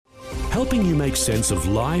helping you make sense of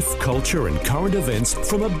life, culture, and current events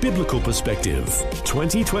from a biblical perspective.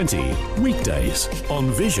 2020, weekdays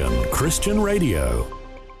on Vision Christian Radio.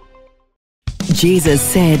 Jesus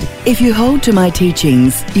said, "If you hold to my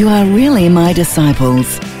teachings, you are really my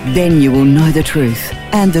disciples. Then you will know the truth,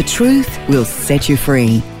 and the truth will set you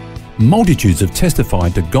free." Multitudes have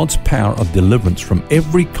testified to God's power of deliverance from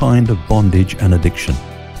every kind of bondage and addiction.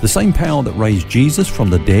 The same power that raised Jesus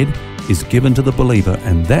from the dead is given to the believer,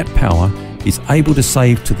 and that power is able to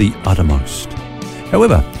save to the uttermost.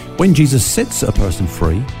 However, when Jesus sets a person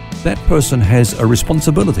free, that person has a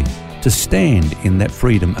responsibility to stand in that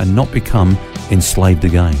freedom and not become enslaved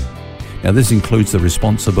again. Now, this includes the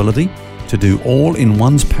responsibility to do all in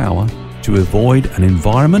one's power to avoid an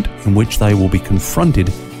environment in which they will be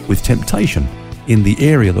confronted with temptation in the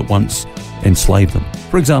area that once enslaved them.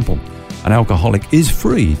 For example, an alcoholic is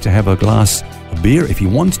free to have a glass of beer if he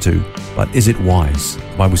wants to, but is it wise?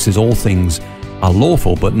 The Bible says all things are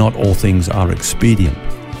lawful, but not all things are expedient.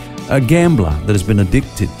 A gambler that has been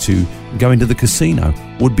addicted to going to the casino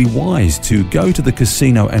would be wise to go to the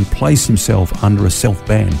casino and place himself under a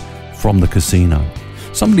self-ban from the casino.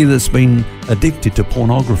 Somebody that's been addicted to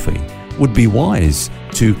pornography would be wise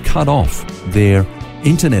to cut off their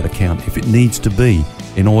internet account if it needs to be,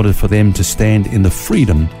 in order for them to stand in the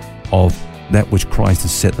freedom of that which Christ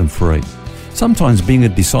has set them free. Sometimes being a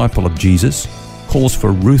disciple of Jesus calls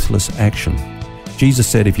for ruthless action. Jesus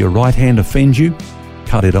said, if your right hand offends you,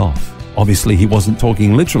 cut it off. Obviously, he wasn't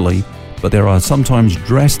talking literally, but there are sometimes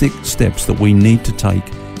drastic steps that we need to take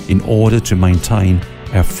in order to maintain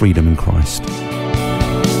our freedom in Christ.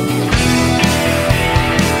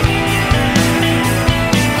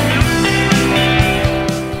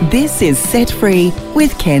 This is Set Free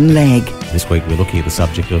with Ken Legg. This week we're looking at the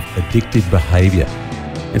subject of addictive behaviour.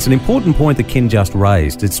 It's an important point that Ken just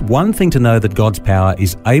raised. It's one thing to know that God's power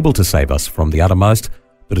is able to save us from the uttermost,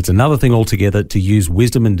 but it's another thing altogether to use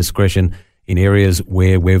wisdom and discretion in areas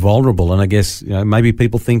where we're vulnerable. And I guess, maybe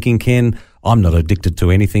people thinking, Ken, I'm not addicted to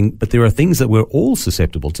anything, but there are things that we're all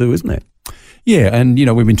susceptible to, isn't there? Yeah, and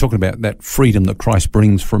we've been talking about that freedom that Christ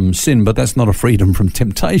brings from sin, but that's not a freedom from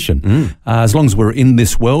temptation. As long as we're in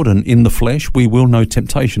this world and in the flesh, we will know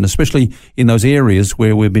temptation, especially in those areas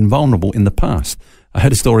where we've been vulnerable in the past. I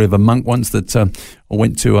heard a story of a monk once that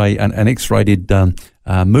went to an X-rated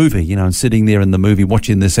movie, and sitting there in the movie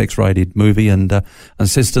watching this X-rated movie, and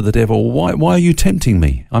says to the devil, "Why are you tempting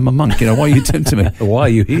me? I'm a monk. Why are you tempting me? Why are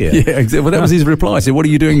you here?" Yeah, exactly. Well, that was his reply. I said, "What are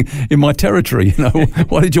you doing in my territory?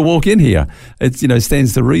 Why did you walk in here?" It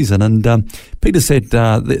stands to reason. And Peter said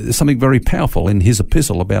there's something very powerful in his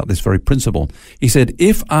epistle about this very principle. He said,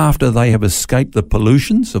 "If after they have escaped the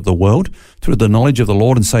pollutions of the world through the knowledge of the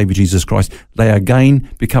Lord and Saviour Jesus Christ, they again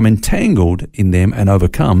become entangled in them and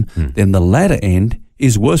overcome, then the latter end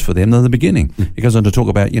is worse for them than the beginning." He goes on to talk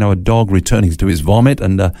about, a dog returning to his vomit,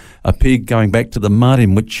 and a pig going back to the mud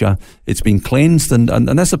in which it's been cleansed. And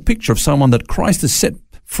that's a picture of someone that Christ has set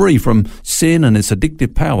free from sin and its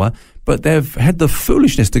addictive power, but they've had the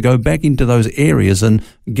foolishness to go back into those areas and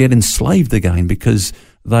get enslaved again because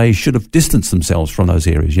they should have distanced themselves from those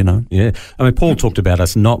areas, Yeah. Paul talked about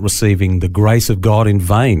us not receiving the grace of God in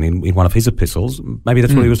vain in one of his epistles. Maybe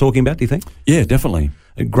that's what he was talking about, do you think? Yeah, definitely.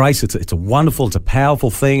 Grace, it's a wonderful, it's a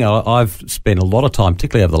powerful thing. I've spent a lot of time,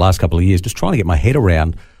 particularly over the last couple of years, just trying to get my head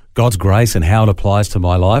around God's grace and how it applies to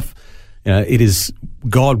my life. It is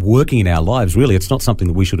God working in our lives, really. It's not something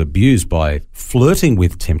that we should abuse by flirting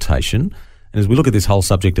with temptation. And as we look at this whole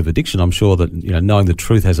subject of addiction, I'm sure that knowing the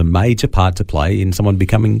truth has a major part to play in someone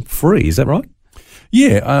becoming free. Is that right?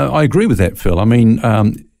 Yeah, I agree with that, Phil.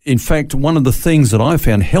 In fact, one of the things that I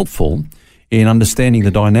found helpful in understanding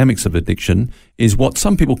the dynamics of addiction is what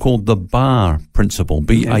some people call the BAR principle,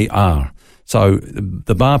 B-A-R. So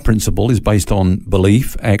the BAR principle is based on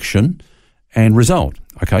belief, action, and result.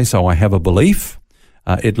 Okay, so I have a belief,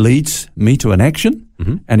 it leads me to an action,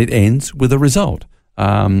 and it ends with a result.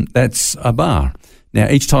 That's a bar. Now,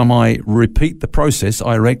 each time I repeat the process,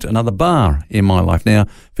 I erect another bar in my life. Now,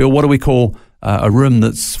 Phil, what do we call a room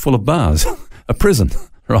that's full of bars? A prison,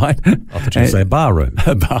 right? I thought you would say a bar room.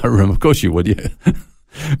 A bar room, of course you would, yeah.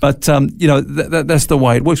 But, that's the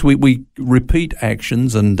way it works. We repeat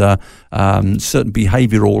actions and certain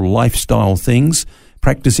behavioural lifestyle things,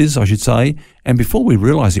 practices, I should say, and before we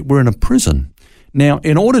realise it, we're in a prison. Now,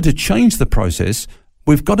 in order to change the process,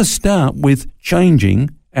 we've got to start with changing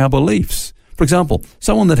our beliefs. For example,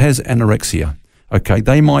 someone that has anorexia,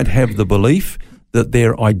 they might have the belief that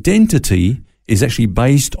their identity is actually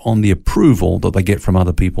based on the approval that they get from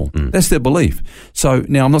other people. That's their belief. So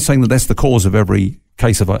now I'm not saying that that's the cause of every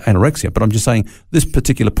case of anorexia, but I'm just saying this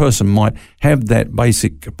particular person might have that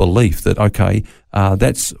basic belief that, okay,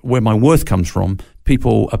 that's where my worth comes from,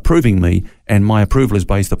 people approving me, and my approval is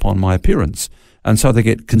based upon my appearance. And so they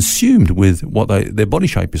get consumed with what their body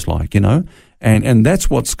shape is like, and that's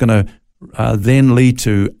what's going to then lead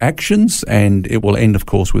to actions, and it will end, of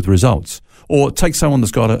course, with results. Or take someone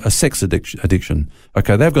that's got a sex addiction.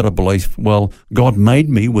 Okay, they've got a belief, well, God made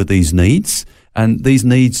me with these needs, and these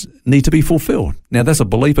needs need to be fulfilled. Now, that's a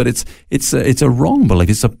belief, but it's a wrong belief.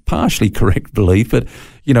 It's a partially correct belief, but,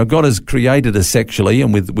 God has created us sexually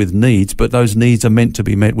and with needs, but those needs are meant to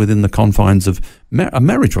be met within the confines of a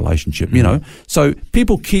marriage relationship, So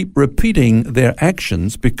people keep repeating their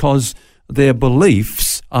actions because their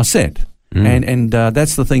beliefs are set. And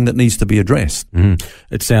that's the thing that needs to be addressed.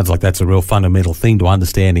 It sounds like that's a real fundamental thing to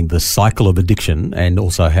understanding the cycle of addiction and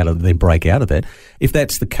also how to then break out of that. If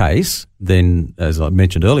that's the case, then, as I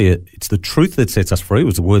mentioned earlier, it's the truth that sets us free. It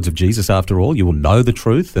was the words of Jesus, after all. You will know the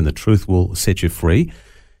truth, and the truth will set you free.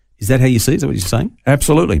 Is that how you see it? Is that what you're saying?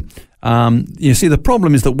 Absolutely. You see, the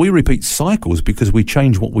problem is that we repeat cycles because we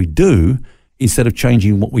change what we do instead of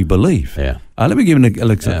changing what we believe. Yeah. Let me give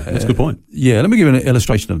that's a good point. Let me give an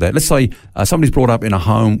illustration of that. Let's say somebody's brought up in a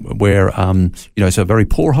home where, it's a very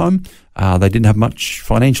poor home. They didn't have much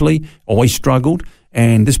financially, always struggled,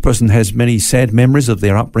 and this person has many sad memories of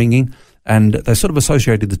their upbringing, and they sort of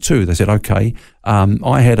associated the two. They said, okay,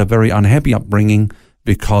 I had a very unhappy upbringing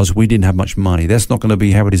because we didn't have much money. That's not going to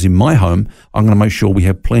be how it is in my home. I'm going to make sure we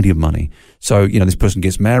have plenty of money. So, this person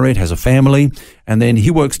gets married, has a family, and then he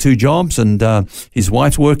works 2 jobs and his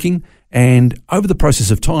wife's working. And over the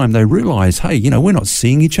process of time, they realize, hey, we're not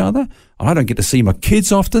seeing each other. I don't get to see my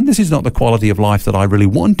kids often. This is not the quality of life that I really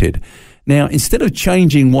wanted. Now, instead of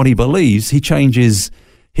changing what he believes, he changes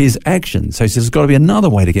his actions. So he says, there's got to be another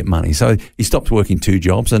way to get money. So he stops working 2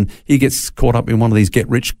 jobs and he gets caught up in one of these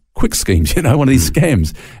get-rich-quick schemes, one of these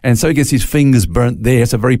scams. And so he gets his fingers burnt there.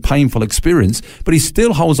 It's a very painful experience, but he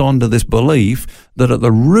still holds on to this belief that at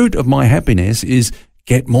the root of my happiness is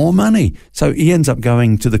get more money. So he ends up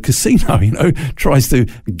going to the casino, tries to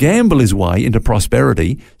gamble his way into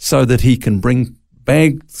prosperity so that he can bring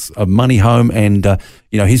bags of money home and,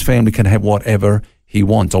 his family can have whatever he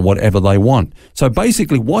wants or whatever they want. So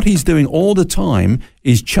basically what he's doing all the time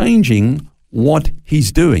is changing what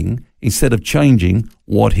he's doing instead of changing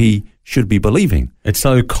what he should be believing. It's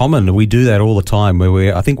so common. We do that all the time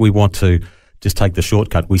where I think we want to just take the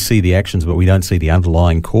shortcut. We see the actions, but we don't see the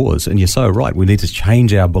underlying cause. And you're so right. We need to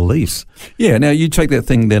change our beliefs. Yeah. Now, you take that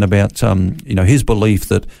thing then about, his belief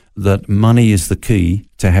that money is the key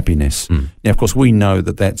to happiness. Now, of course, we know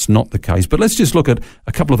that that's not the case. But let's just look at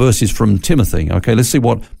a couple of verses from Timothy. Okay, let's see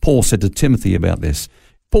what Paul said to Timothy about this.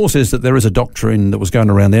 Paul says that there is a doctrine that was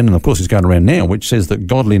going around then, and of course it's going around now, which says that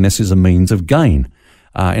godliness is a means of gain.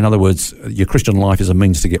 In other words, your Christian life is a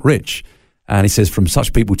means to get rich. And he says, from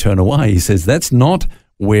such people turn away. He says, that's not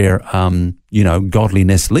where,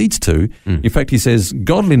 godliness leads to. In fact, he says,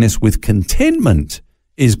 godliness with contentment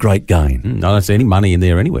is great gain. I don't see any money in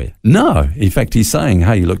there anywhere. No. In fact, he's saying,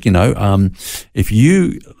 hey, look, if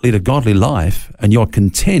you lead a godly life and you're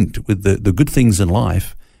content with the good things in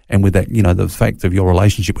life and with that, the fact of your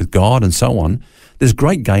relationship with God and so on, there's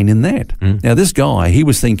great gain in that. Now, this guy, he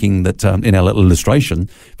was thinking that in our little illustration,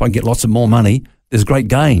 if I can get lots of more money, there's great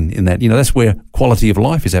gain in that. That's where quality of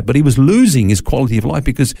life is at. But he was losing his quality of life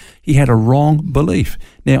because he had a wrong belief.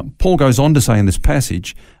 Now, Paul goes on to say in this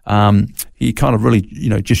passage, he kind of really,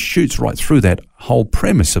 just shoots right through that whole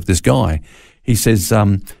premise of this guy. He says,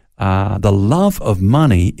 the love of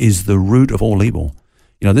money is the root of all evil.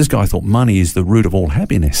 This guy thought money is the root of all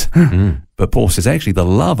happiness. But Paul says, actually, the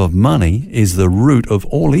love of money is the root of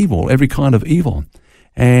all evil, every kind of evil.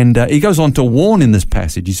 And he goes on to warn in this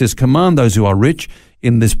passage. He says, command those who are rich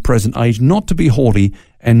in this present age not to be haughty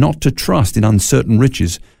and not to trust in uncertain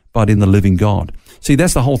riches, but in the living God. See,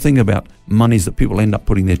 that's the whole thing about money, is that people end up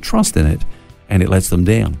putting their trust in it and it lets them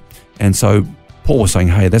down. And so Paul was saying,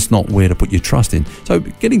 hey, that's not where to put your trust in. So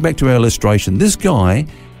getting back to our illustration, this guy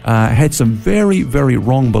had some very, very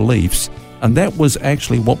wrong beliefs, and that was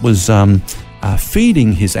actually what was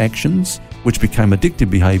feeding his actions, which became addictive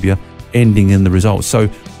behavior, ending in the results. So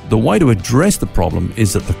the way to address the problem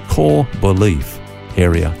is at the core belief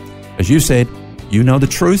area. As you said, you know the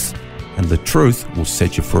truth, and the truth will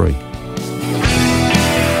set you free.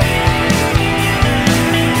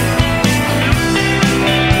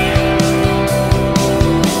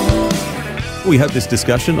 We hope this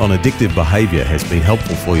discussion on addictive behaviour has been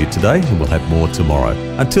helpful for you today, and we'll have more tomorrow.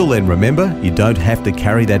 Until then, remember, you don't have to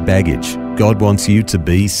carry that baggage. God wants you to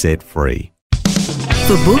be set free.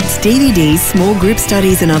 For books, DVDs, small group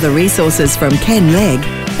studies and other resources from Ken Legg,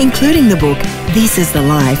 including the book This is the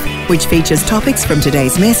Life, which features topics from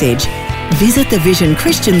today's message, visit the Vision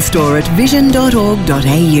Christian store at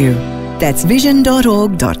vision.org.au. That's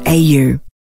vision.org.au.